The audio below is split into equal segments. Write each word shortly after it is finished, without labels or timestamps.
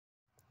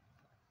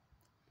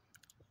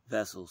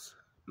Vessels,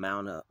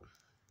 mount up.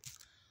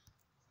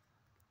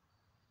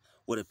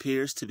 What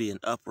appears to be an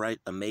upright,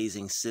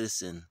 amazing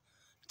citizen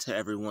to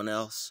everyone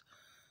else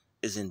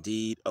is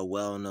indeed a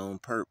well-known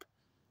perp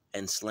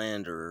and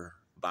slanderer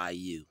by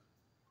you.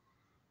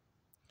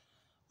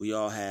 We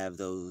all have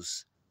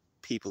those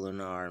people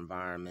in our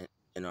environment,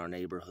 in our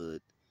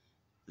neighborhood,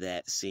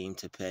 that seem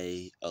to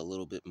pay a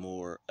little bit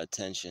more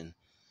attention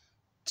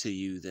to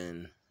you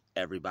than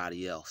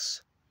everybody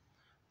else.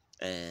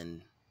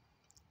 And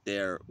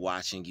they're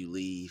watching you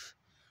leave,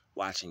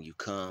 watching you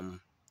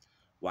come,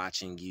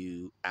 watching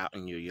you out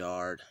in your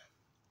yard,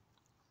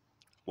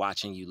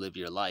 watching you live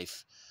your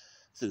life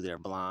through their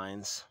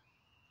blinds,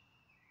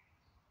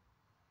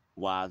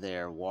 while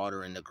they're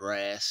watering the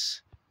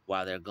grass,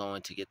 while they're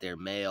going to get their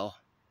mail.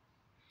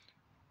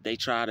 They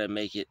try to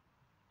make it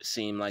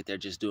seem like they're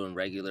just doing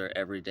regular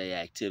everyday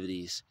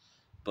activities,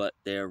 but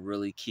they're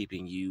really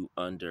keeping you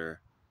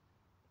under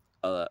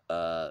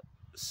a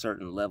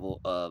certain level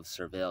of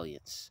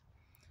surveillance.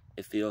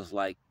 It feels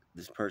like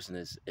this person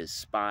is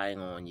spying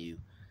on you,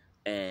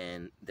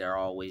 and they're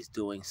always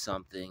doing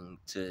something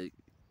to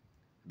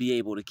be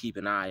able to keep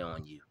an eye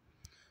on you.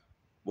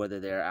 Whether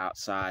they're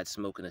outside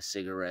smoking a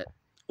cigarette,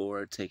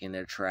 or taking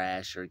their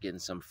trash, or getting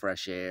some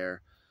fresh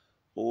air,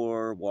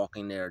 or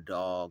walking their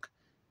dog,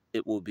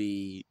 it will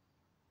be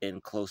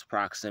in close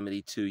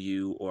proximity to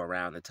you or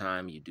around the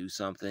time you do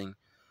something,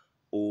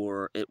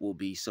 or it will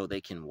be so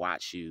they can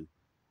watch you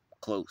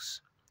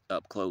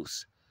up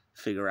close,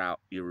 figure out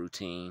your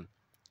routine,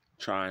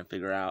 try and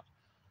figure out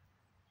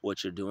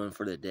what you're doing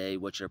for the day,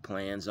 what your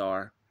plans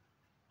are.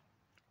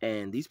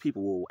 And these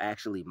people will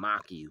actually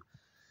mock you.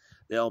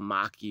 They'll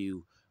mock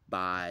you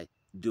by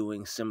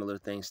doing similar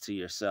things to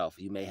yourself.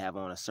 You may have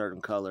on a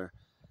certain color.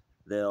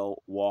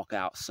 They'll walk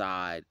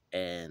outside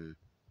and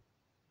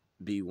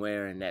be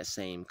wearing that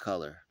same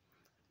color.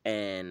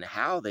 And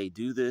how they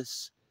do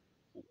this,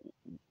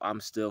 I'm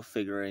still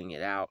figuring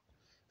it out.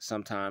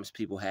 Sometimes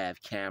people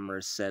have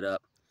cameras set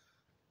up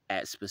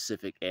at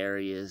specific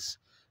areas.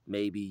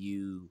 Maybe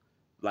you,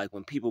 like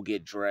when people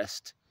get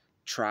dressed,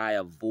 try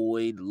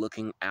avoid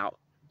looking out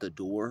the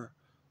door,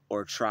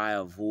 or try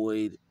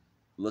avoid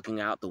looking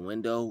out the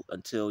window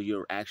until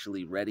you're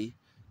actually ready.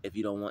 If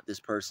you don't want this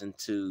person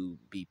to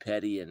be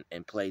petty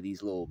and play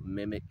these little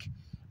mimic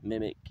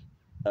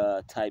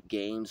type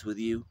games with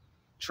you,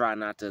 try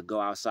not to go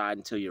outside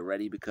until you're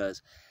ready,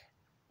 because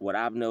what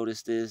I've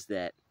noticed is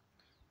that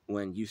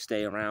when you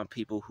stay around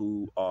people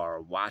who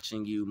are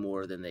watching you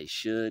more than they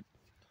should,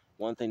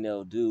 one thing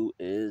they'll do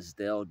is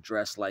they'll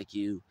dress like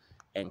you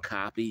and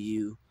copy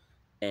you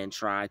and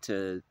try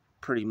to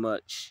pretty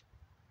much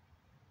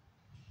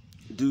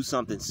do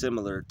something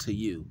similar to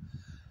you.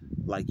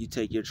 Like you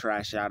take your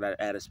trash out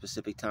at a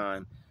specific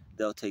time,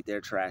 they'll take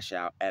their trash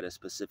out at a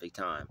specific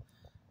time.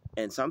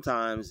 And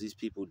sometimes these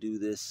people do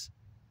this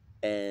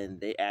and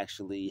they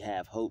actually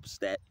have hopes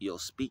that you'll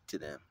speak to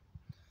them.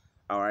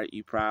 All right,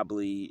 you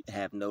probably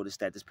have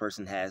noticed that this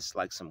person has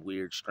like some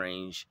weird,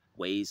 strange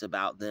ways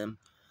about them.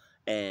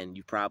 And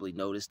you probably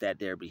noticed that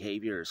their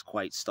behavior is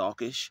quite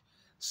stalkish.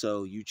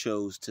 So you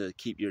chose to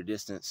keep your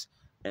distance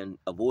and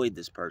avoid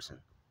this person.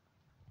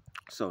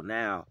 So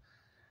now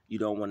you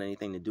don't want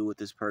anything to do with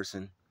this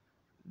person.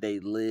 They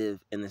live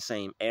in the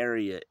same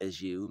area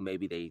as you.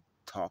 Maybe they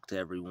talk to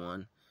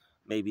everyone.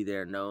 Maybe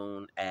they're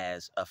known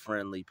as a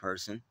friendly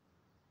person.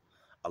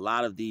 A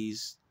lot of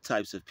these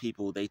types of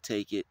people, they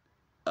take it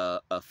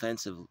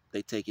offensive.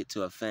 They take it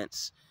to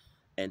offense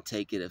and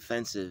take it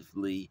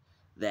offensively,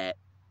 that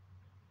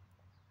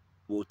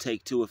will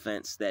take to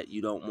offense that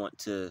you don't want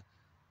to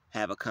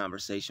have a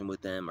conversation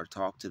with them or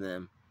talk to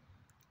them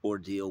or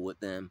deal with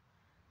them.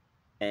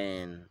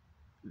 And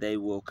they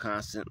will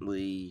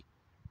constantly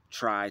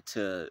try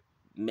to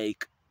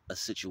make a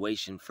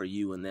situation for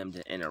you and them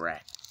to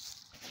interact.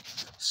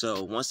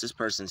 So once this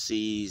person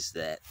sees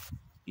that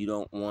you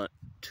don't want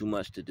too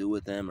much to do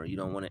with them, or you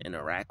don't want to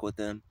interact with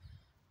them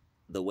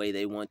the way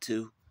they want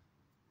to,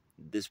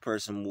 this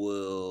person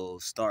will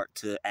start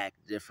to act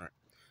different.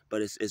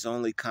 But it's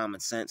only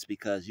common sense,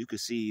 because you can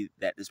see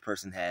that this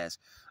person has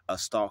a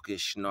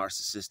stalkish,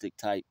 narcissistic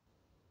type,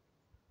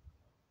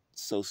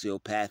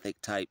 sociopathic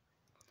type,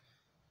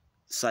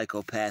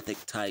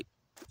 psychopathic type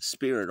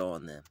spirit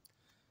on them.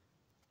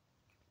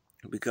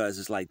 Because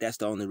it's like that's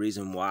the only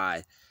reason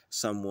why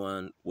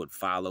someone would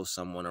follow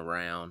someone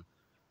around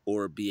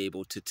or be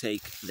able to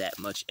take that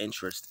much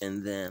interest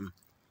in them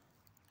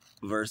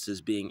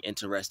versus being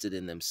interested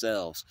in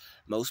themselves.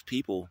 Most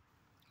people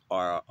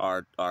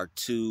are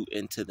too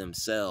into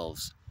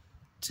themselves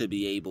to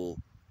be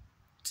able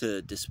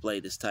to display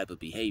this type of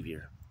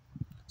behavior.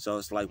 So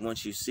it's like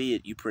once you see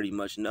it, you pretty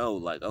much know,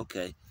 like,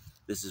 okay,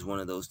 this is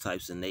one of those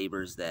types of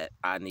neighbors that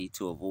I need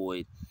to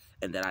avoid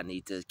and that I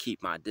need to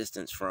keep my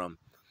distance from,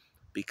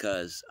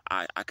 because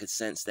I could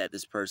sense that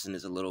this person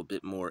is a little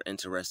bit more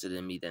interested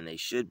in me than they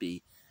should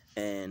be.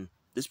 And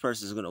this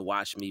person is going to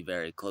watch me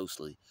very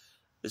closely.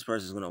 This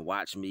person is going to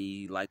watch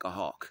me like a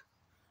hawk.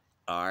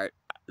 All right.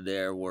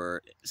 There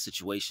were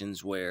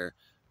situations where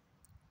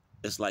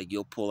It's like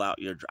you'll pull out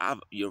your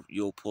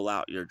you'll pull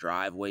out your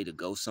driveway to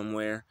go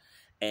somewhere,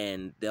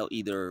 and they'll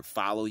either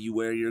follow you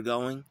where you're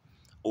going,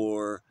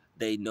 or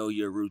they know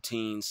your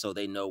routine, so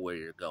they know where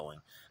you're going.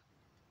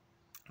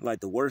 Like,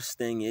 the worst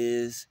thing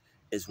is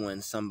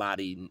when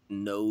somebody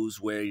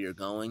knows where you're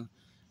going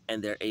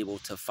and they're able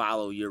to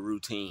follow your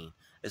routine.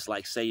 It's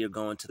like, say you're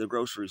going to the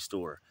grocery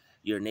store,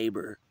 your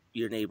neighbor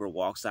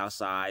walks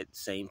outside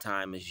same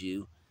time as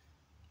you.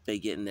 They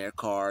get in their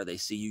car, they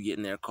see you get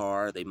in their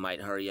car, they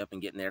might hurry up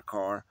and get in their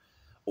car,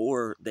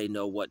 or they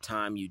know what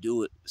time you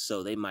do it,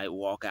 so they might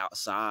walk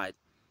outside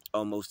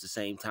almost the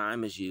same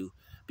time as you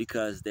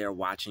because they're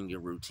watching your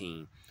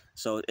routine.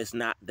 So it's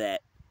not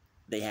that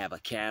they have a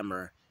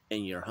camera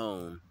in your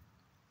home,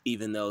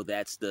 even though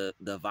that's the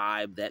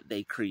vibe that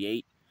they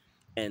create.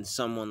 And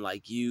someone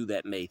like you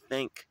that may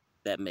think,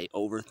 that may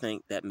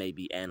overthink, that may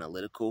be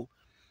analytical,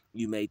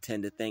 you may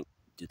tend to think,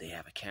 do they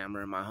have a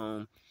camera in my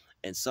home?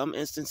 In some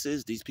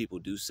instances, these people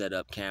do set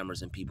up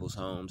cameras in people's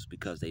homes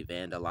because they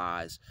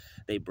vandalize,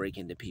 they break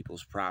into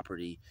people's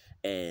property,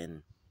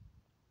 and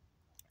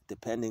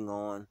depending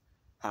on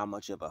how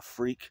much of a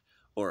freak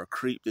or a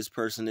creep this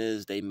person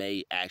is, they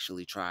may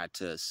actually try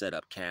to set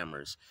up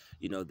cameras.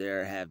 You know,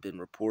 there have been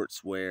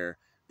reports where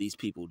these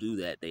people do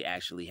that. They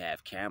actually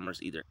have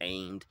cameras either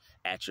aimed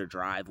at your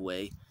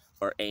driveway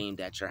or aimed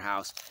at your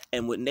house.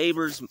 And with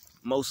neighbors,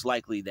 most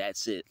likely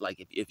that's it.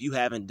 Like, if you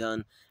haven't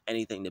done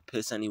anything to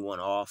piss anyone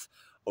off,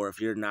 or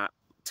if you're not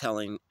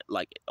telling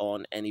like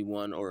on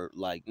anyone, or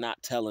like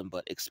not telling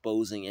but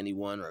exposing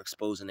anyone or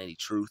exposing any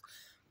truth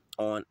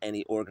on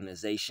any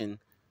organization,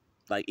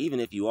 like, even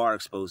if you are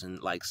exposing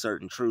like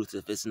certain truths,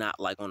 if it's not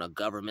like on a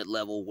government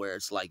level where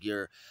it's like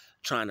you're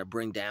trying to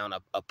bring down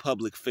a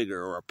public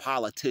figure or a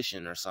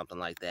politician or something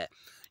like that,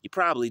 you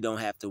probably don't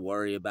have to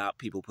worry about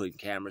people putting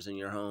cameras in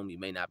your home. You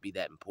may not be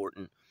that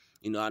important.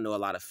 You know, I know a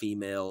lot of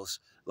females,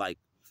 like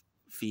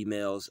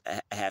females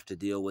have to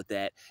deal with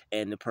that,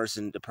 and the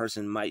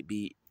person might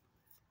be,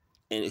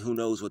 and who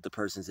knows what the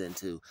person's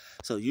into.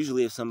 So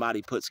usually if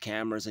somebody puts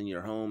cameras in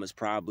your home, it's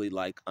probably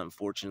like,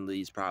 unfortunately,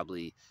 it's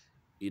probably,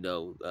 you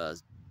know,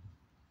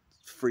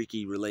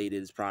 freaky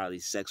related. It's probably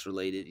sex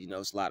related. You know,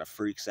 it's a lot of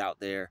freaks out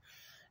there.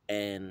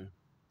 And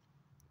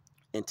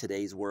in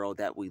today's world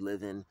that we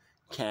live in,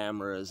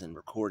 cameras and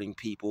recording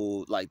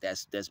people, like,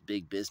 that's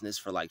big business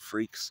for like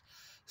freaks.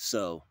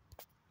 So,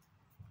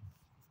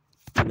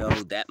 you know,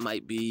 that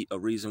might be a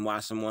reason why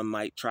someone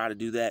might try to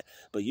do that.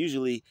 But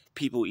usually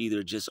people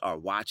either just are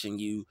watching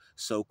you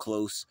so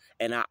close.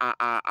 And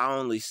I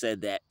only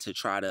said that to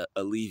try to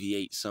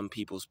alleviate some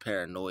people's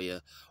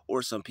paranoia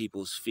or some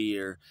people's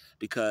fear,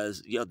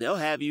 because, you know, they'll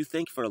have you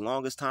think for the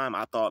longest time,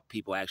 I thought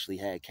people actually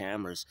had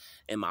cameras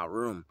in my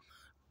room.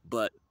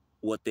 But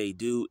what they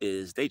do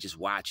is they just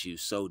watch you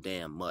so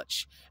damn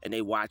much, and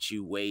they watch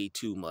you way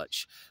too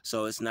much.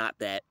 So it's not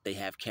that they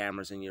have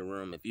cameras in your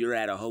room. If you're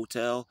at a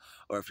hotel,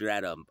 or if you're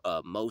at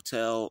a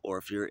motel, or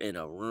if you're in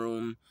a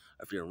room,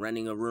 or if you're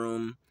renting a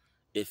room,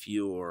 if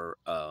you're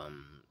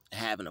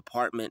have an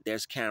apartment,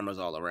 there's cameras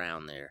all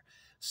around there.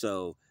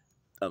 So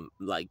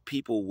like,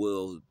 people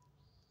will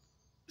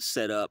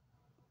set up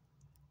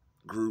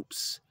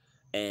groups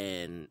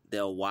and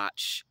they'll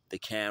watch the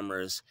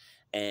cameras.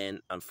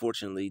 And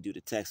unfortunately, due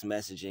to text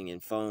messaging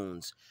and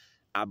phones,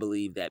 I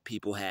believe that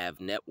people have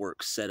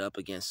networks set up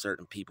against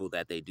certain people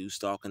that they do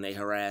stalk and they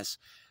harass.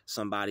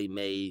 Somebody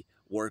may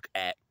work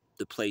at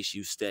the place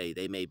you stay.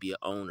 They may be an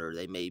owner,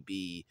 they may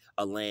be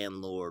a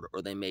landlord,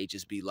 or they may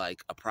just be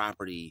like a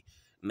property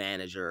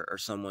manager or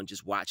someone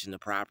just watching the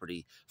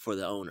property for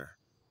the owner.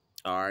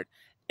 All right.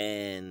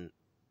 And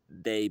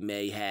they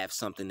may have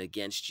something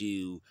against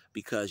you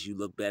because you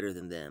look better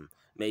than them.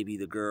 Maybe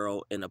the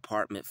girl in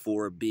apartment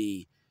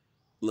 4B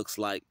looks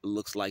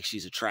like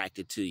she's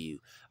attracted to you.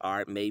 All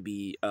right,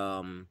 maybe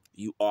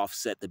you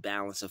offset the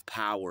balance of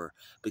power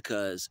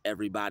because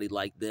everybody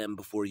liked them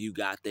before you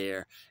got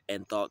there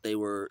and thought they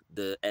were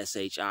the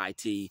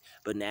SHIT,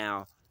 but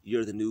now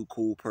you're the new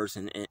cool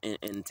person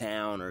in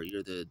town, or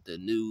you're the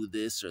new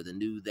this or the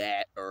new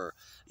that, or,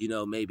 you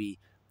know, maybe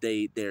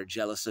they're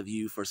jealous of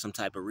you for some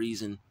type of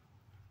reason.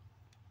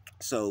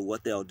 So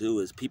what they'll do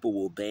is people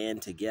will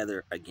band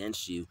together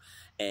against you,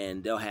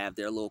 and they'll have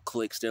their little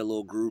cliques, their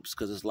little groups,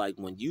 because it's like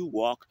when you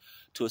walk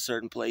to a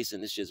certain place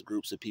and it's just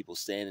groups of people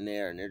standing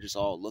there and they're just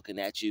all looking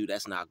at you,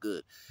 that's not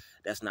good.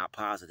 That's not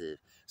positive.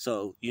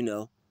 So, you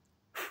know,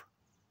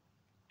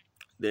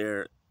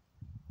 they're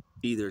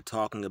either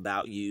talking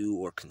about you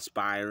or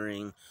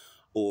conspiring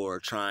or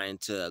trying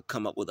to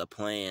come up with a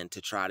plan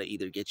to try to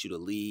either get you to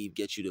leave,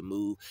 get you to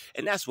move.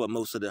 And that's what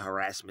most of the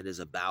harassment is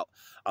about.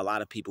 A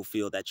lot of people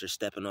feel that you're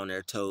stepping on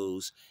their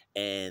toes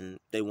and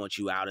they want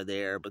you out of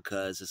there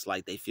because it's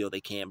like they feel they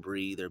can't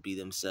breathe or be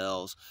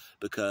themselves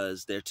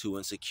because they're too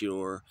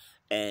insecure.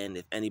 And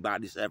if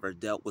anybody's ever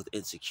dealt with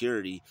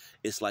insecurity,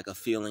 it's like a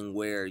feeling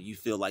where you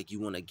feel like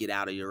you want to get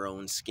out of your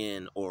own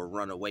skin or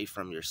run away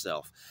from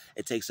yourself.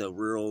 It takes a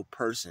real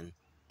person,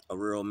 a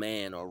real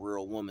man or a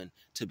real woman,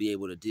 to be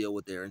able to deal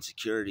with their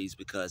insecurities,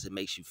 because it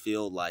makes you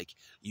feel like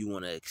you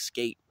want to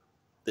escape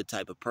the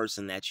type of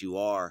person that you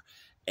are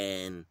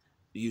and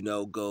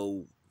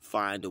go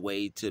find a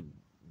way to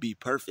be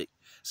perfect,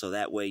 so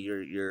that way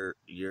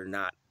you're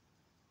not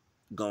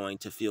going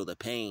to feel the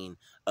pain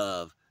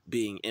of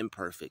being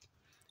imperfect.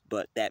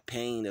 But that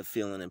pain of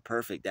feeling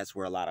imperfect, that's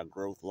where a lot of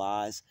growth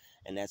lies,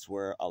 and that's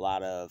where a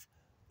lot of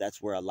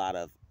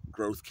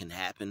growth can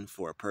happen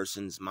for a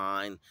person's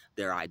mind,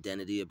 their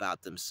identity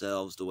about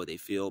themselves, the way they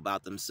feel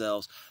about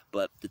themselves.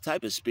 But the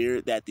type of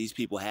spirit that these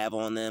people have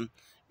on them,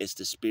 it's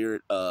the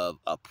spirit of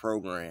a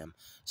program.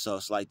 So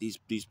it's like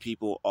these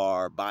people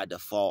are by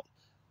default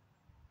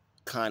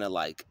kind of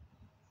like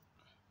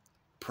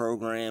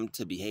programmed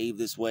to behave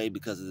this way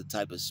because of the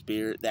type of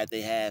spirit that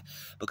they have,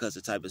 because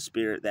the type of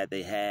spirit that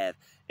they have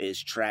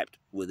is trapped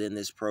within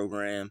this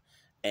program,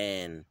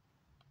 and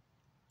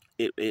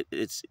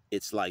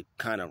it's like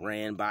kind of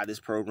ran by this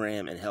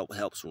program and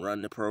helps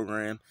run the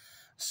program.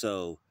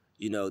 So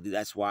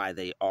that's why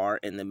they are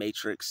in the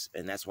matrix,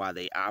 and that's why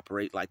they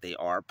operate like they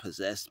are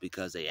possessed,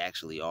 because they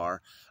actually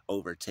are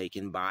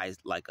overtaken by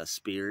like a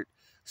spirit.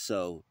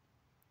 So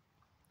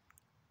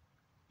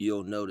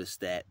you'll notice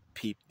that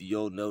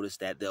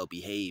they'll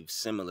behave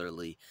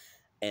similarly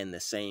in the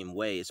same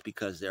way. It's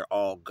because they're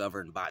all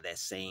governed by that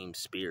same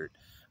spirit.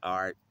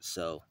 All right.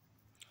 So,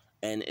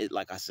 and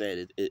like I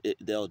said,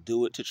 they'll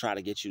do it to try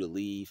to get you to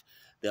leave.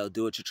 They'll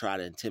do it to try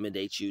to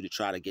intimidate you, to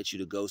try to get you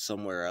to go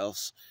somewhere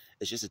else.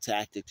 It's just a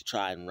tactic to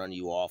try and run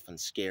you off and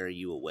scare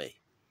you away.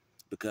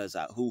 Because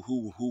who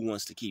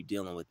wants to keep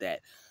dealing with that?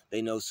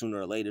 They know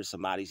sooner or later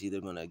somebody's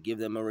either going to give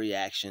them a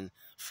reaction,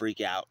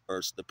 freak out,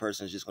 or the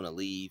person's just going to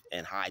leave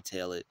and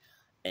hightail it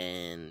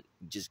and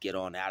just get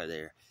on out of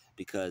there,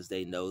 because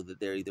they know that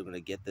they're either going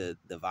to get the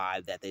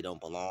vibe that they don't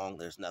belong.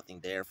 There's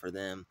nothing there for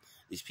them.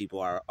 These people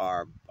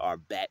are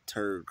bat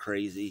turd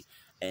crazy,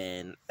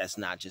 and that's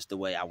not just the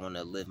way I want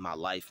to live my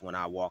life when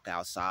I walk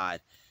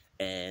outside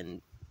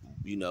and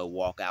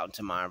walk out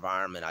into my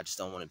environment. I just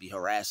don't want to be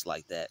harassed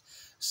like that.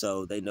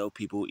 So they know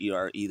people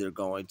are either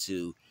going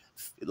to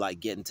like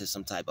get into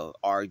some type of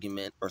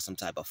argument or some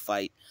type of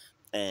fight.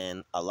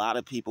 And a lot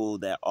of people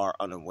that are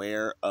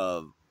unaware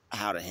of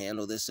how to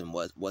handle this and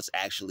what's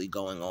actually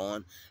going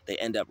on, they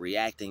end up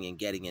reacting and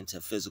getting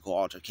into physical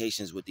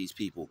altercations with these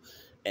people.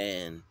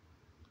 And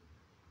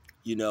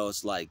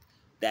it's like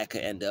that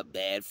could end up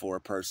bad for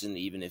a person,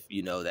 even if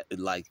that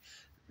like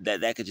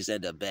that could just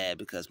end up bad,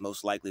 because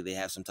most likely they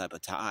have some type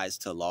of ties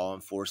to law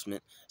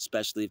enforcement,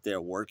 especially if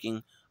they're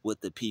working with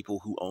the people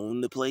who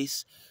own the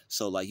place.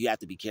 So like you have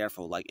to be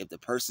careful. Like if the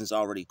person's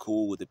already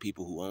cool with the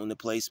people who own the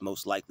place,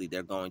 most likely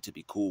they're going to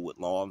be cool with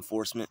law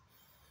enforcement,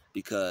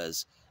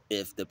 because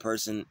if the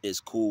person is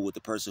cool with the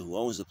person who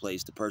owns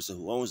the person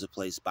who owns the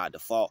place by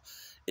default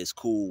is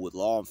cool with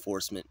law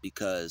enforcement,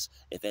 because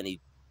if any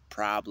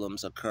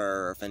problems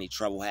occur, or if any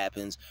trouble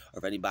happens, or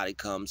if anybody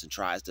comes and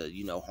tries to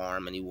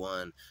harm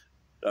anyone,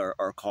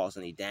 or cause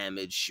any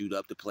damage, shoot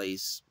up the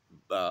place,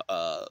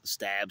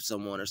 stab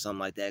someone or something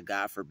like that,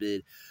 God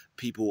forbid,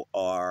 people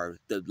are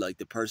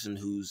the person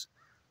who's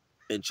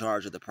in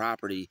charge of the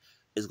property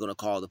is going to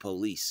call the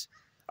police.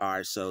 All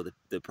right, so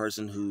the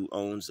person who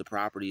owns the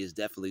property is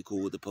definitely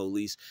cool with the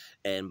police,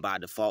 and by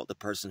default, the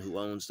person who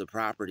owns the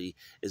property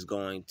is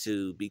going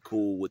to be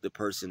cool with the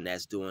person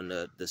that's doing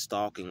the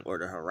stalking or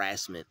the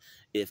harassment.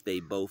 If they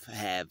both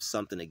have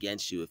something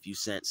against you, if you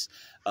sense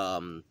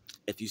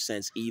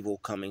evil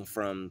coming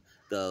from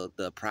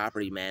the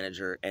property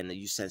manager, and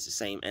you sense the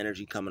same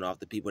energy coming off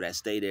the people that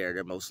stay there,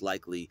 they're most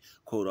likely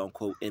quote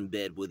unquote in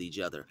bed with each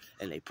other,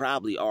 and they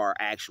probably are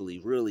actually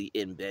really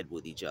in bed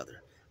with each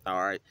other. All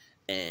right.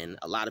 And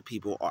a lot of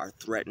people are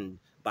threatened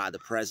by the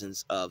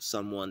presence of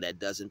someone that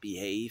doesn't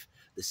behave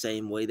the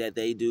same way that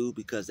they do,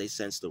 because they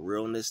sense the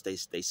realness, they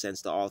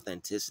sense the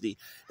authenticity,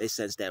 they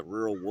sense that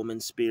real woman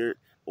spirit,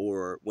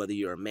 or whether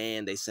you're a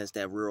man, they sense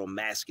that real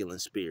masculine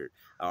spirit.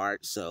 All right,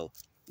 so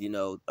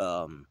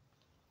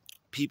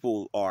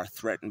people are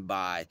threatened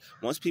by,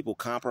 once people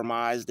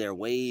compromise their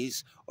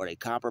ways, or they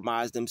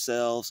compromise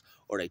themselves,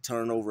 or they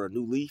turn over a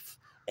new leaf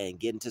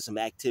and get into some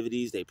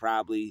activities they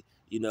probably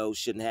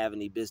shouldn't have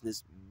any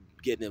business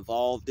getting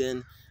involved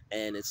in,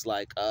 and it's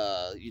like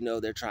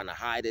they're trying to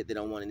hide it, they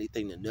don't want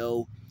anything to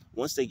know.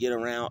 Once they get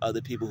around other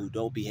people who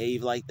don't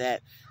behave like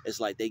that, it's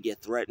like they get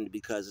threatened,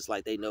 because it's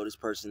like they know this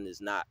person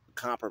is not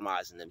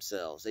compromising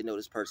themselves, they know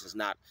this person's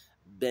not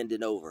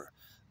bending over,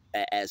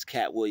 as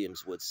Cat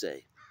Williams would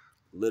say,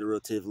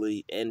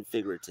 literatively and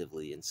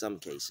figuratively in some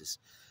cases.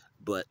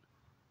 But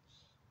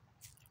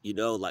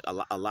like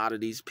a lot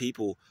of these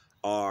people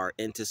are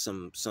into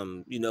some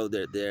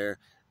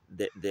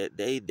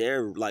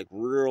they're like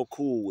real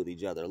cool with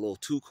each other, a little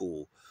too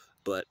cool.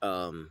 But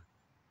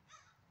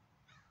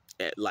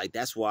like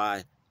that's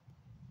why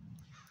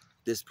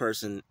this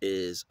person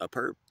is a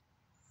perp.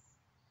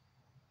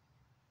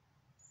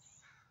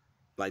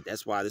 Like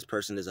that's why this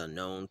person is a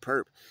known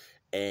perp.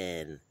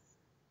 And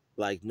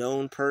like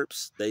known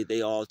perps,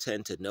 they all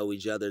tend to know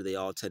each other, they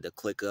all tend to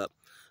click up,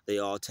 they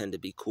all tend to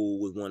be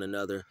cool with one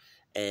another.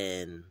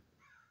 And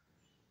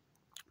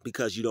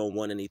because you don't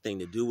want anything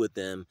to do with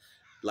them,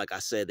 like I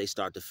said, they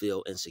start to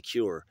feel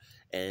insecure.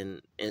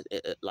 And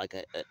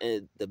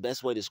the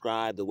best way to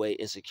describe the way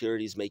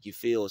insecurities make you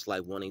feel is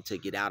like wanting to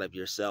get out of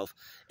yourself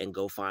and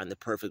go find the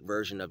perfect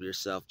version of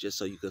yourself just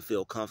so you can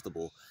feel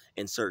comfortable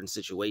in certain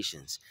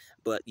situations.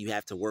 But you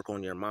have to work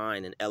on your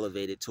mind and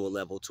elevate it to a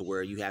level to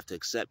where you have to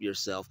accept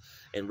yourself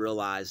and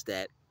realize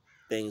that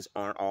things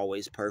aren't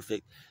always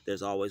perfect.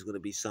 There's always going to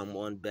be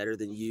someone better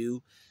than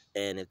you.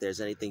 And if there's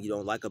anything you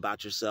don't like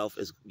about yourself,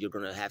 you're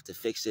going to have to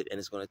fix it, and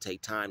it's going to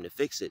take time to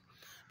fix it.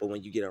 But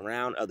when you get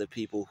around other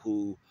people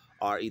who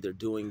are either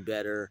doing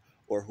better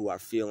or who are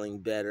feeling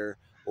better,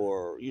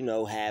 or,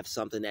 have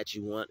something that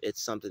you want,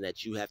 it's something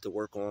that you have to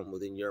work on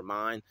within your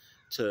mind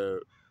to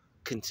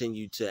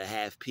continue to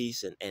have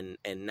peace and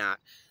not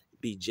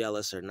be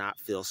jealous or not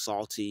feel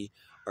salty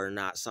or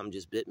not something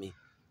just bit me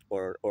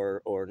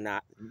or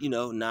not,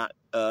 not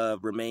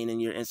remain in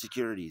your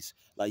insecurities.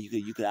 Like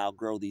you could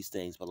outgrow these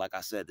things, but like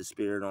I said, the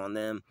spirit on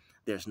them,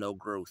 there's no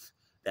growth.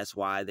 That's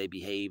why they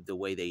behave the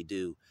way they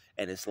do.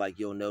 And it's like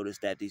you'll notice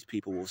that these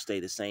people will stay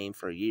the same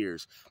for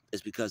years.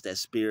 It's because that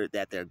spirit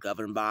that they're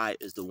governed by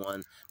is the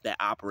one that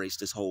operates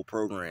this whole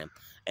program.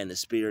 And the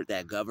spirit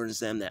that governs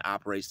them, that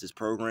operates this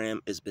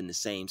program, has been the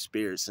same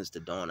spirit since the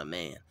dawn of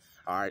man.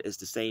 All right, it's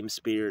the same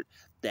spirit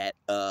that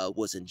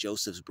was in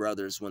Joseph's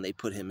brothers when they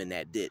put him in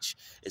that ditch.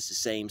 It's the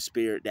same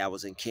spirit that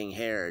was in King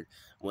Herod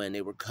when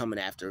they were coming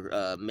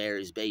after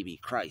Mary's baby,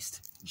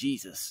 Christ,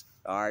 Jesus.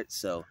 All right,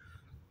 so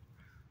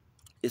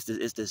it's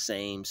the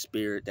same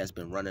spirit that's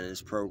been running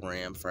this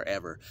program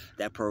forever.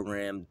 That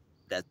program,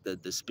 that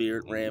the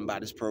spirit ran by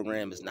this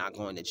program is not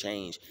going to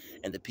change.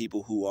 And the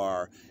people who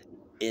are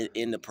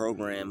in the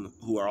program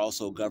who are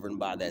also governed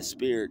by that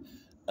spirit,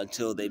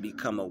 until they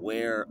become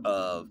aware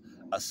of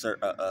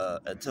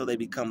until they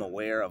become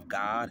aware of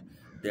God,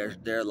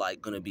 they're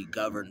like going to be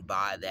governed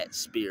by that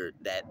spirit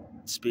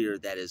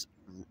that is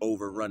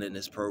overrunning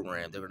this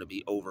program. They're going to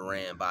be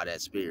overran by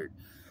that spirit.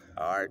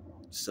 All right,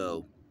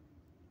 so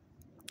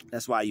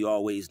that's why you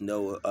always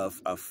know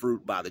a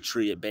fruit by the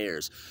tree it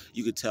bears.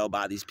 You could tell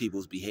by these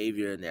people's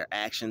behavior and their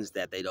actions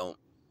that they don't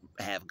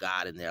have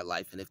God in their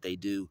life. And if they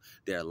do,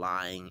 they're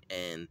lying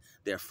and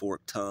they're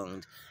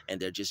fork-tongued and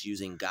they're just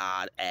using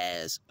God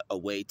as a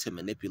way to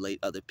manipulate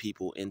other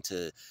people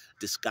into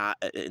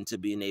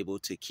being able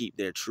to keep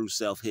their true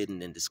self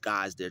hidden and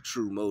disguise their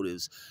true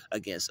motives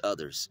against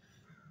others.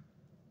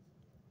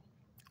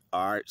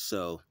 All right,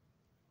 so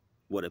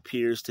what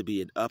appears to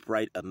be an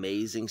upright,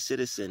 amazing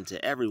citizen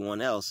to everyone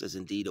else is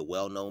indeed a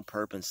well-known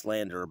perp and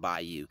slanderer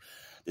by you.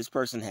 This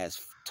person has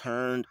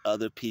turned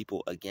other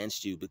people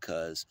against you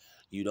because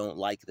you don't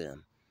like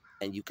them.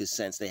 And you can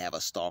sense they have a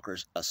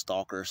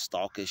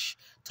stalkish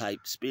type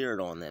spirit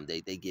on them.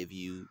 They give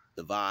you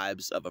the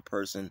vibes of a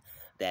person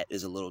that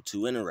is a little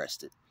too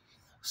interested.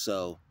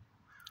 So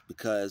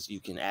because you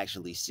can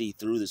actually see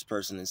through this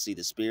person and see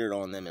the spirit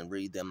on them and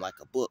read them like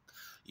a book,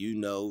 you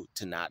know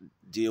to not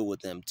deal with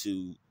them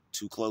too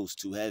close,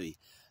 too heavy.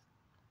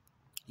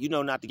 You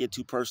know not to get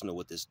too personal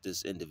with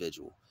this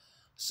individual.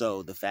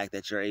 So the fact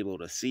that you're able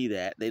to see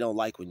that, they don't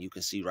like when you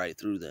can see right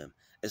through them.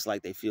 It's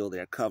like they feel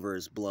their cover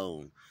is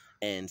blown.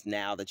 And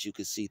now that you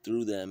can see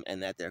through them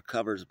and that their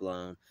cover is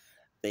blown,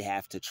 they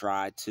have to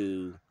try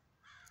to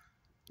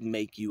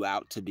make you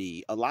out to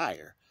be a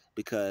liar.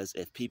 Because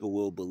if people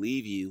will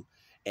believe you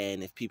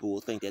and if people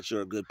will think that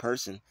you're a good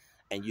person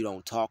and you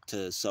don't talk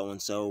to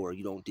so-and-so, or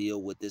you don't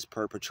deal with this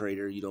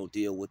perpetrator, you don't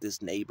deal with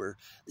this neighbor,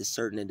 this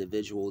certain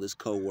individual, this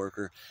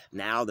coworker,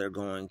 now they're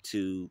going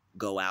to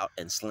go out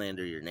and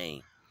slander your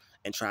name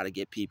and try to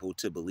get people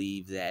to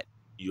believe that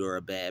you're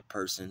a bad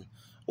person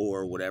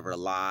or whatever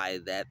lie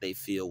that they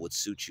feel would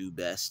suit you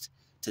best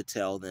to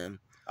tell them.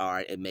 All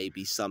right, it may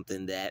be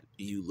something that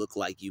you look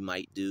like you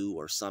might do,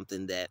 or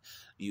something that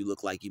you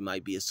look like you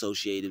might be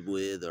associated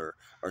with, or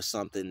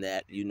something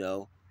that,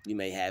 you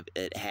may have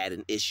had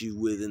an issue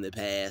with in the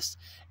past,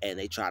 and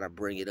they try to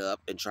bring it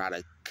up and try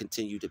to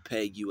continue to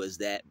peg you as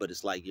that, but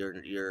it's like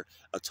you're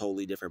a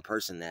totally different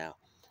person now.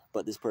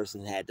 But this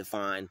person had to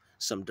find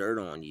some dirt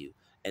on you,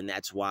 and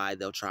that's why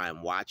they'll try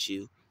and watch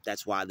you.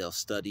 That's why they'll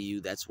study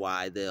you. That's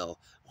why they'll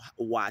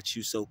watch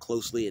you so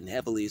closely and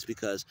heavily, is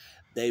because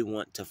they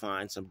want to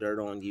find some dirt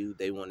on you.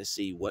 They want to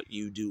see what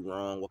you do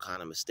wrong, what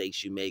kind of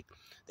mistakes you make.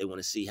 They want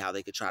to see how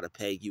they could try to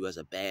peg you as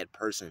a bad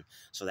person,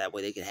 so that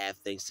way they could have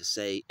things to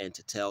say and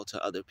to tell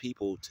to other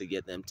people to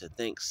get them to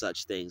think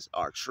such things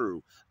are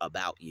true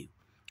about you.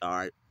 All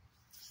right.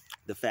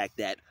 The fact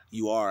that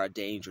you are a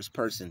dangerous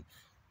person.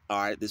 All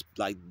right. This,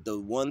 like,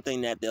 the one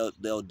thing that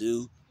they'll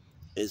do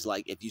is,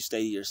 like, if you stay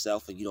to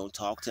yourself and you don't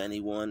talk to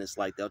anyone, it's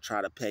like they'll try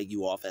to peg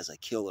you off as a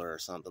killer or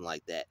something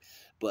like that.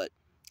 But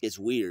it's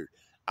weird.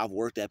 I've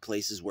worked at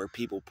places where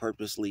people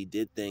purposely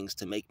did things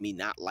to make me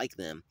not like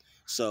them.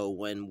 So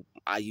when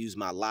I use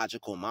my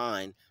logical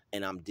mind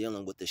and I'm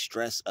dealing with the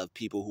stress of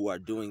people who are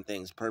doing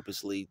things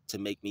purposely to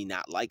make me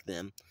not like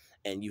them,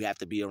 and you have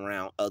to be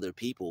around other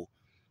people,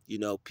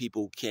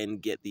 people can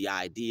get the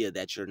idea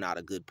that you're not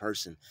a good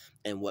person.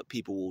 And what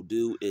people will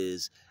do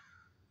is,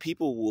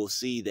 people will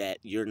see that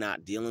you're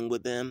not dealing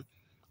with them,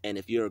 and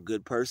if you're a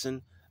good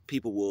person,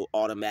 people will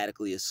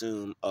automatically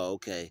assume, oh,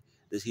 okay,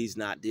 this, he's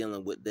not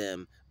dealing with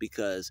them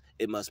because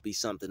it must be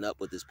something up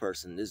with this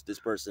person. This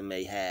person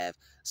may have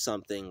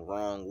something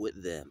wrong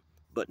with them,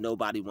 but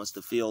nobody wants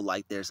to feel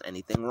like there's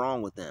anything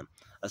wrong with them,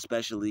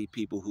 especially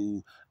people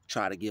who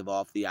try to give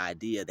off the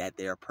idea that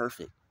they're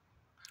perfect.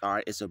 All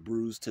right, it's a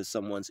bruise to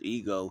someone's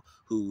ego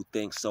who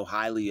thinks so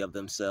highly of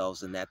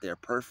themselves and that they're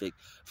perfect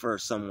for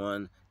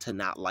someone to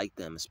not like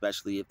them,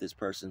 especially if this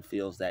person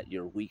feels that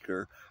you're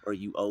weaker or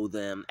you owe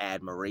them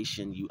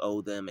admiration, you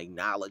owe them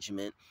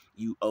acknowledgement,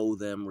 you owe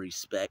them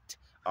respect.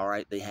 All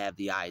right, they have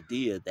the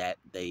idea that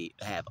they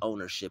have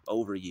ownership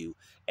over you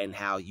and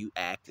how you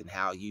act and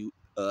how you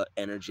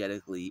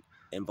energetically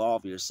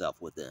involve yourself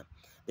with them.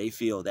 They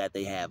feel that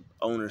they have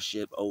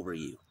ownership over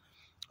you.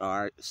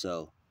 All right,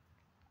 so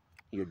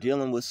you're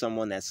dealing with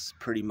someone that's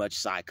pretty much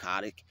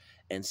psychotic,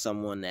 and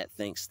someone that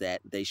thinks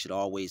that they should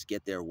always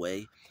get their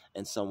way,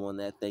 and someone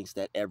that thinks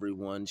that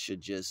everyone should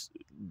just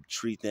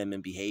treat them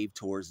and behave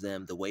towards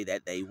them the way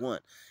that they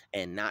want.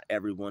 And not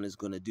everyone is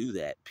going to do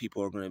that.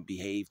 People are going to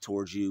behave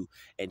towards you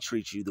and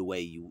treat you the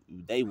way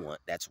they want.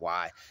 That's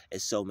why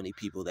it's so many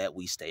people that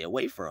we stay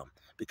away from,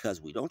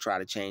 because we don't try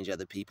to change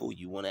other people.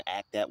 You want to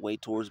act that way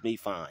towards me?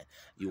 Fine.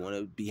 You want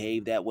to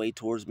behave that way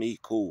towards me?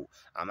 Cool.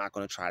 I'm not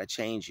going to try to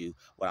change you.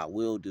 What I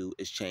will do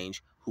is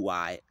change who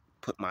I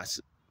put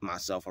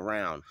myself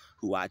around,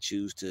 who I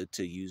choose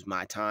to use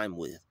my time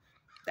with.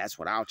 That's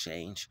what I'll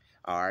change.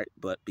 All right.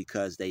 But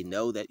because they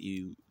know that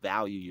you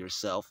value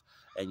yourself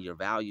and your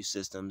value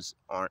systems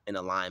aren't in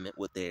alignment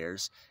with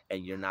theirs,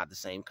 and you're not the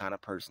same kind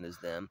of person as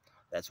them,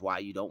 that's why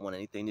you don't want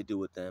anything to do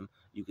with them.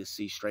 You can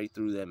see straight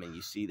through them, and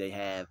you see they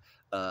have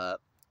a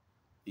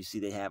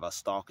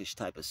stalkish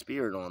type of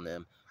spirit on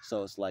them.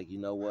 So it's like, you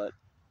know what?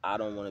 I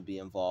don't want to be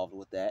involved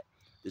with that.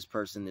 This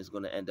person is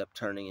going to end up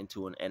turning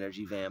into an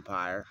energy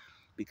vampire,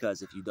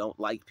 because if you don't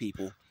like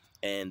people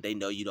and they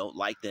know you don't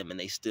like them and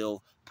they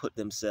still put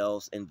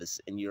themselves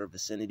in your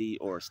vicinity,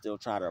 or still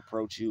try to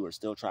approach you, or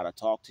still try to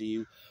talk to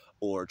you,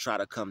 or try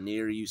to come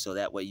near you, so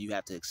that way you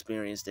have to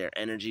experience their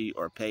energy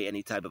or pay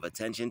any type of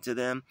attention to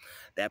them,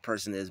 that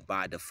person is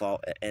by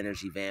default an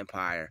energy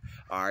vampire.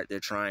 All right, they're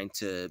trying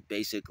to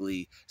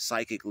basically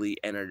psychically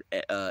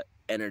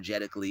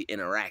energetically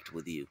interact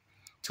with you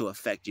to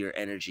affect your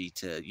energy,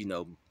 to, you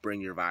know, bring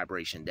your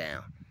vibration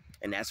down.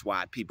 And that's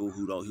why people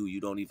who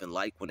you don't even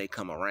like, when they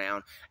come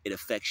around, it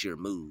affects your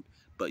mood.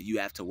 But you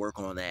have to work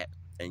on that,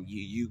 and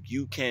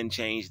you can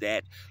change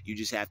that. You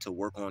just have to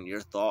work on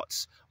your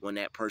thoughts when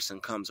that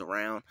person comes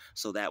around,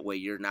 so that way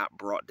you're not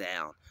brought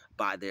down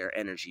by their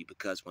energy.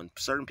 Because when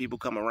certain people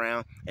come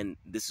around, and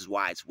this is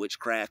why it's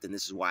witchcraft, and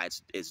this is why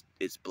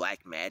it's black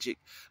magic,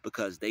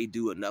 because they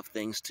do enough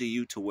things to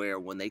you to where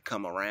when they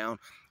come around,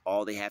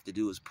 all they have to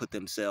do is put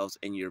themselves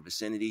in your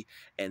vicinity,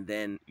 and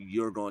then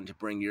you're going to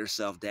bring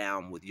yourself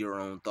down with your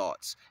own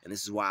thoughts. And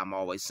this is why I'm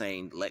always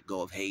saying, let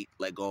go of hate,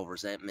 let go of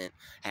resentment,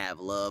 have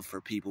love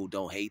for people,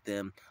 don't hate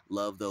them,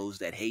 love those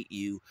that hate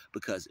you,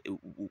 because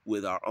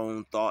with our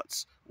own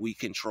thoughts, we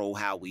control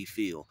how we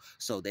feel.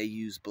 So they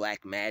use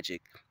black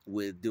magic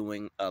with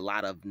doing a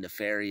lot of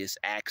nefarious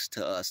acts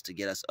to us, to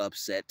get us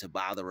upset, to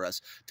bother us,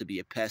 to be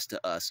a pest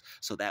to us.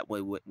 So that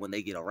way, when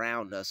they get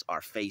around us,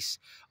 our face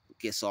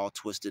gets all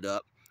twisted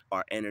up,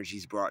 our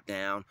energy's brought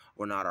down,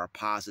 we're not our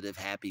positive,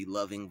 happy,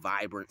 loving,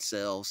 vibrant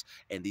selves,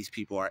 and these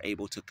people are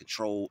able to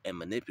control and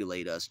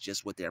manipulate us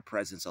just with their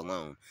presence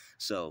alone.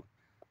 So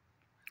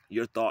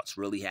your thoughts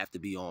really have to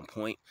be on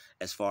point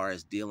as far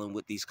as dealing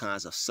with these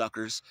kinds of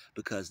suckers,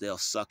 because they'll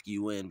suck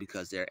you in,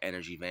 because they're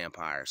energy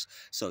vampires.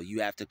 So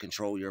you have to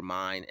control your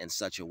mind in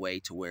such a way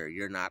to where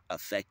you're not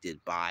affected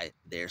by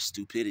their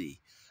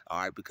stupidity.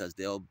 All right, because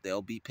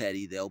they'll be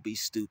petty, they'll be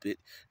stupid,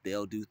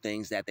 they'll do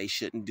things that they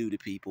shouldn't do to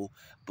people,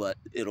 but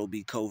it'll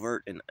be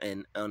covert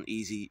and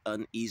uneasily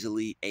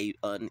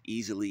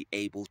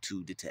able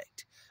to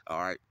detect.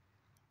 All right.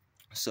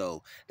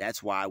 So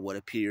that's why what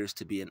appears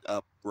to be an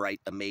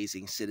upright,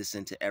 amazing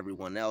citizen to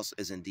everyone else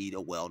is indeed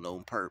a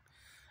well-known perp.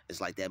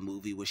 It's like that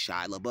movie with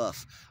Shia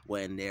LaBeouf,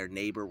 when their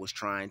neighbor was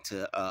trying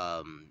to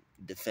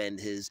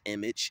defend his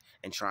image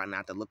and try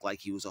not to look like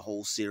he was a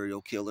whole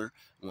serial killer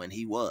when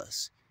he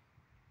was.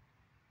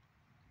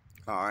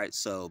 All right,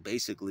 so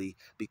basically,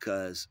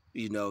 because,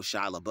 you know,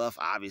 Shia LaBeouf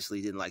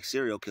obviously didn't like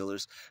serial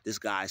killers, this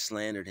guy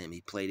slandered him. He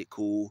played it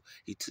cool.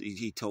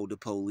 He told the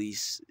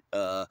police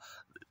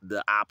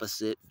the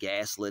opposite,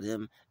 gaslit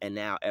him, and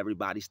now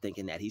everybody's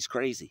thinking that he's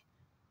crazy.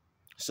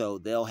 So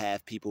they'll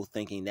have people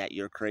thinking that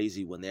you're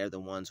crazy when they're the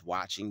ones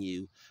watching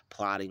you,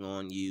 plotting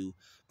on you,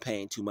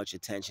 paying too much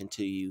attention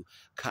to you,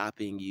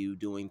 copying you,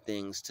 doing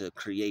things to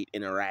create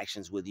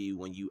interactions with you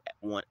when you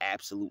want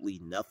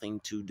absolutely nothing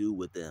to do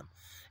with them.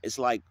 It's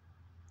like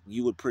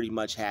you would pretty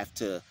much have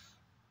to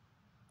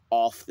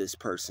off this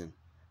person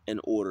in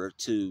order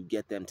to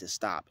get them to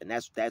stop. And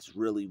that's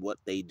really what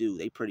they do.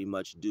 They pretty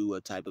much do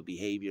a type of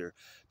behavior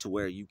to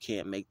where you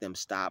can't make them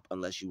stop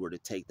unless you were to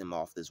take them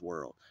off this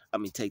world. I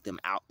mean, take them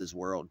out this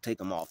world, take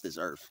them off this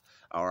earth.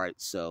 All right.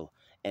 So,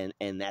 and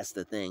that's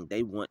the thing.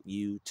 They want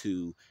you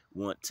to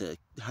want to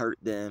hurt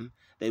them.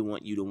 They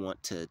want you to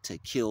want to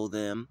kill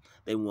them.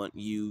 They want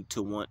you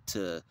to want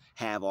to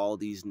have all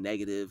these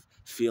negative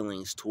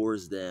feelings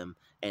towards them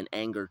and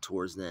anger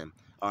towards them.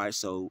 All right.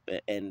 So,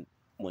 and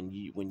when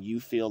you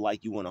feel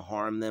like you want to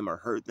harm them or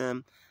hurt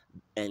them,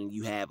 and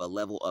you have a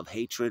level of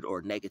hatred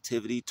or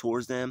negativity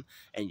towards them,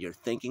 and you're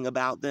thinking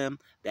about them,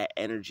 that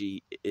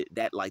energy,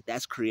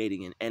 that's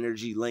creating an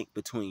energy link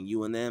between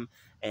you and them,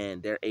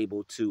 and they're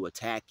able to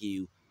attack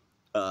you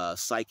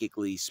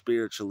psychically,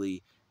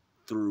 spiritually,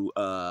 through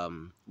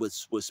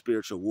with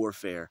spiritual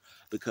warfare.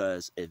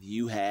 Because if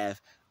you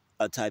have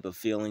a type of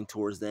feeling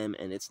towards them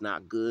and it's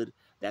not good,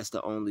 that's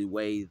the only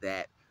way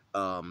that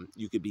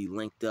you could be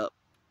linked up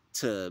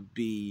to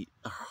be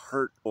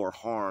hurt or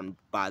harmed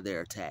by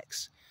their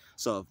attacks.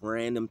 So if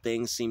random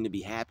things seem to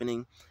be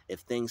happening,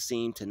 if things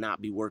seem to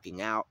not be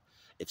working out,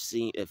 if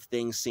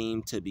things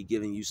seem to be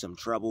giving you some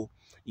trouble,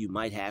 you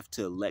might have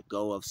to let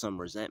go of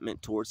some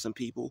resentment towards some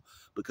people.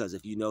 Because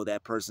if you know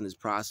that person is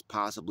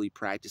possibly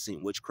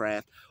practicing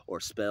witchcraft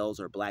or spells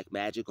or black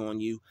magic on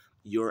you,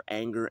 your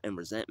anger and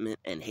resentment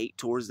and hate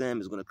towards them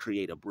is going to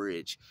create a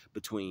bridge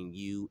between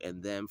you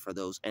and them for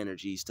those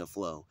energies to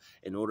flow.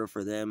 In order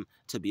for them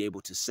to be able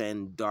to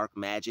send dark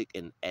magic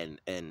and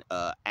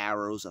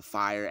arrows of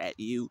fire at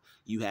you,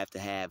 you have to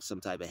have some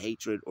type of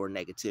hatred or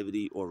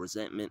negativity or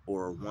resentment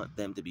or want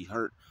them to be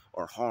hurt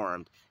or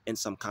harmed in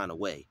some kind of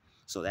way.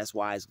 So that's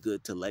why it's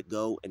good to let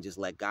go and just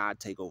let God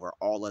take over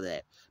all of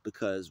that.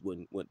 Because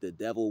when the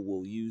devil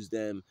will use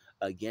them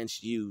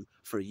against you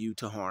for you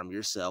to harm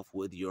yourself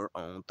with your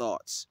own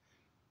thoughts.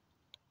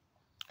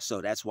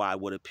 So that's why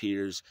what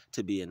appears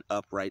to be an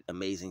upright,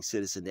 amazing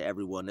citizen to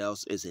everyone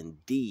else is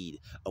indeed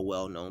a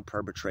well-known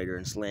perpetrator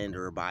and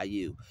slanderer by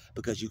you,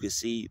 because you can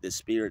see the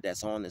spirit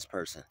that's on this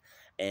person,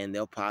 and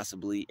they'll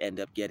possibly end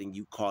up getting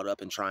you caught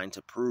up in trying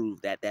to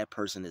prove that that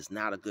person is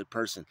not a good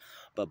person.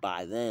 But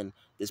by then,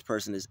 this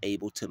person is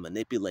able to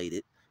manipulate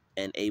it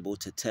and able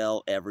to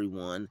tell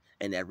everyone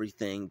and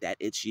everything that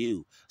it's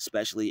you,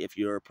 especially if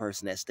you're a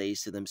person that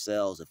stays to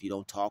themselves, if you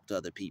don't talk to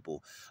other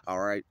people. All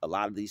right. A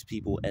lot of these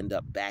people end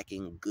up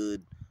backing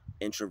good,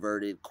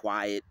 introverted,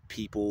 quiet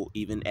people,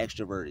 even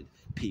extroverted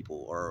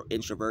people, or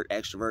introvert,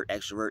 extrovert,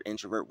 extrovert,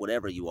 introvert,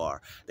 whatever you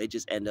are. They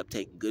just end up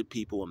taking good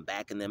people and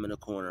backing them in a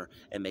corner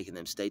and making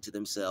them stay to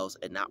themselves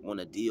and not want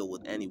to deal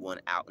with anyone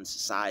out in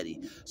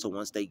society. So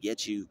once they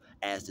get you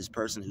as this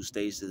person who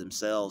stays to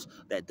themselves,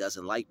 that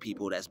doesn't like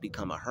people, that's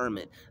become a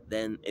hermit,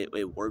 then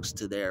it works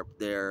to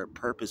their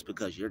purpose,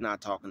 because you're not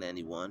talking to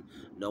anyone.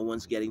 No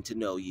one's getting to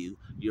know you.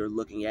 You're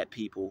looking at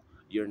people.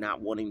 You're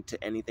not wanting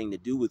to anything to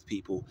do with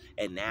people.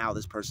 And now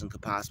this person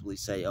could possibly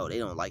say, oh, they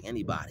don't like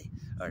anybody,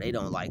 or they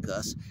don't like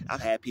us. I've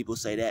had people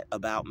say that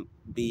about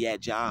me at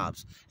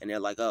jobs, and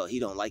they're like, oh, he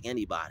don't like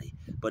anybody.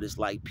 But it's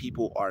like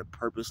people are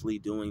purposely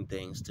doing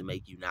things to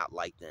make you not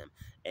like them.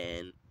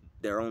 And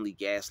they're only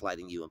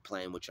gaslighting you and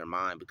playing with your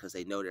mind, because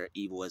they know they're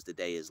evil as the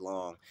day is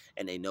long,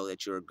 and they know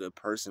that you're a good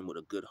person with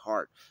a good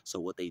heart. So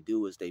what they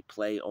do is they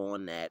play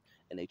on that,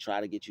 and they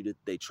try to get you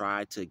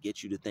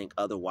to think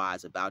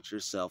otherwise about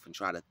yourself, and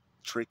try to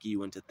trick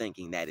you into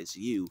thinking that it's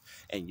you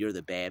and you're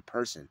the bad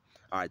person.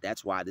 All right,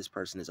 that's why this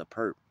person is a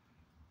perp.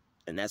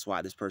 And that's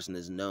why this person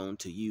is known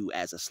to you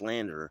as a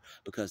slanderer,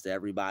 because to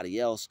everybody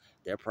else,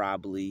 they're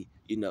probably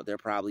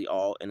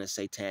all in a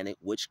satanic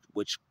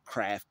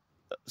witchcraft,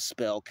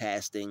 spell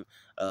casting,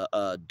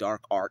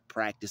 dark art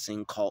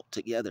practicing cult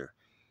together.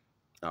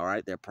 All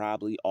right, they're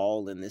probably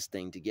all in this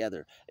thing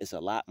together. It's a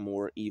lot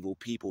more evil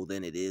people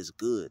than it is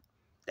good.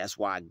 That's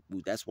why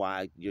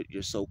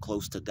you're so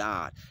close to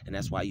God, and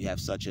that's why you have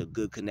such a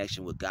good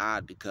connection with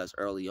God, because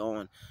early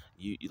on,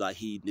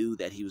 he knew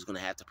that he was going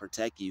to have to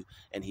protect you,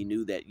 and he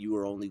knew that you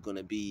were only going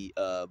to be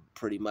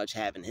pretty much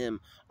having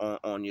him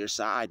on your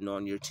side and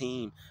on your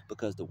team,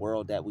 because the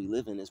world that we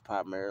live in is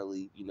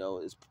primarily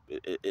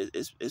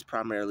is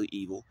primarily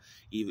evil,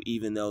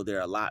 even though there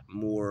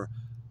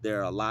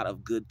are a lot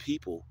of good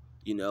people,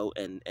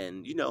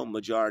 and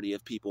majority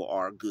of people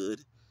are good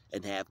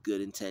and have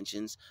good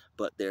intentions,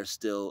 but there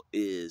still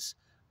is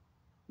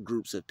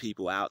groups of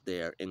people out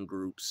there, in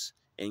groups,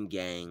 in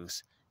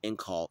gangs, in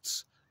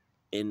cults,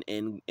 in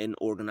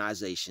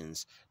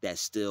organizations, that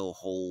still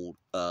hold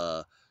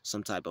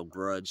some type of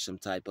grudge, some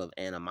type of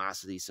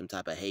animosity, some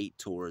type of hate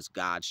towards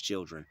God's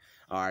children.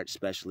 All right,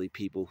 especially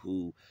people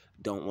who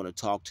don't want to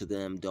talk to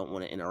them, don't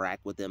want to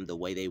interact with them the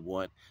way they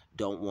want,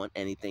 don't want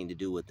anything to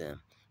do with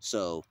them.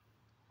 So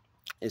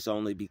it's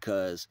only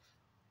because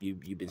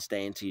you've been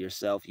staying to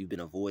yourself, you've been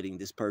avoiding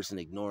this person,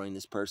 ignoring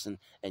this person,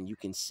 and you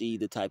can see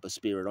the type of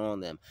spirit on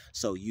them.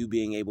 So you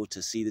being able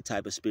to see the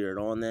type of spirit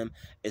on them,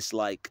 it's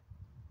like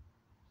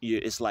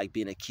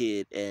being a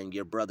kid and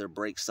your brother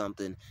breaks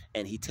something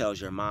and he tells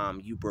your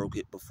mom you broke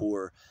it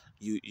before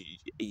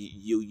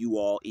you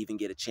all even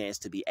get a chance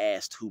to be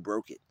asked who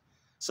broke it.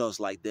 So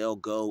it's like they'll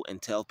go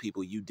and tell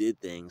people you did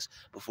things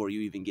before you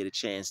even get a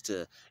chance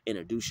to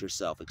introduce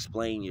yourself,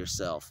 explain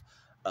yourself,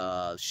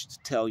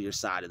 tell your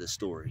side of the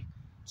story.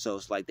 So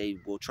it's like they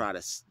will try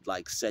to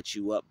like set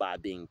you up by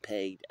being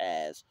pegged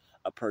as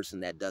a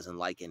person that doesn't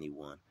like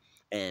anyone.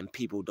 And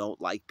people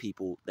don't like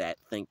people that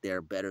think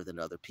they're better than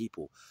other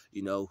people.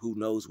 You know, who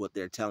knows what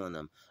they're telling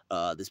them?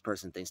 This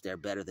person thinks they're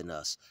better than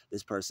us.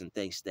 This person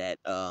thinks that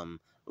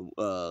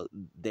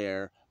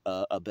they're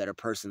a better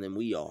person than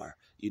we are.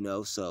 You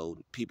know, so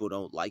people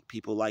don't like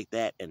people like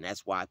that, and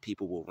that's why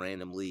people will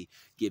randomly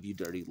give you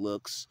dirty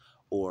looks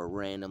or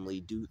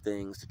randomly do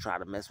things to try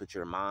to mess with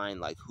your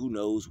mind. Like, who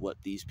knows what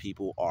these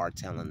people are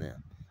telling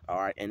them? All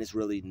right, and it's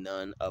really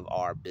none of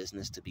our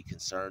business to be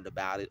concerned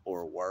about it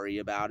or worry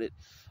about it,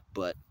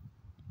 but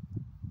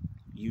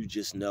you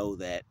just know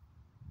that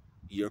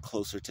you're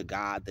closer to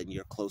God than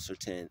you're closer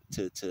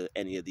to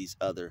any of these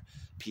other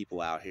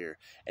people out here.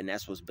 And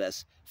that's what's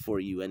best for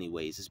you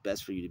anyways. It's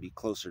best for you to be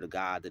closer to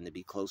God than to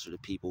be closer to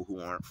people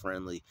who aren't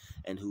friendly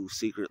and who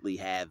secretly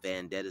have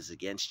vendettas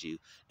against you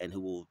and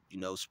who will, you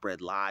know, spread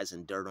lies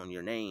and dirt on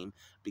your name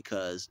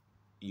because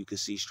you can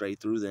see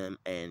straight through them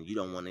and you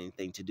don't want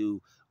anything to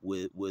do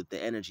with the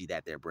energy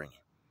that they're bringing.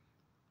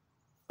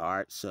 All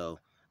right, so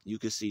you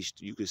can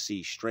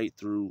see straight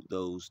through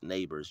those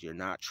neighbors. You're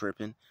not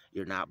tripping.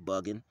 You're not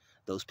bugging.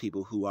 Those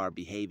people who are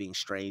behaving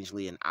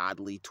strangely and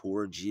oddly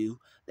towards you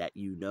that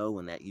you know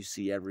and that you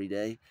see every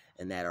day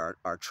and that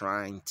are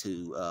trying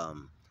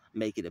to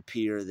make it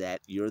appear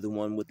that you're the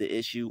one with the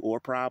issue or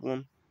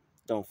problem,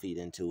 don't feed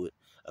into it.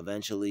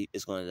 Eventually,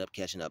 it's going to end up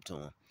catching up to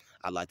them.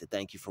 I'd like to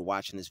thank you for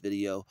watching this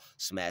video.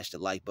 Smash the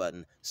like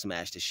button.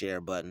 Smash the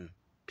share button.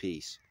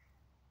 Peace.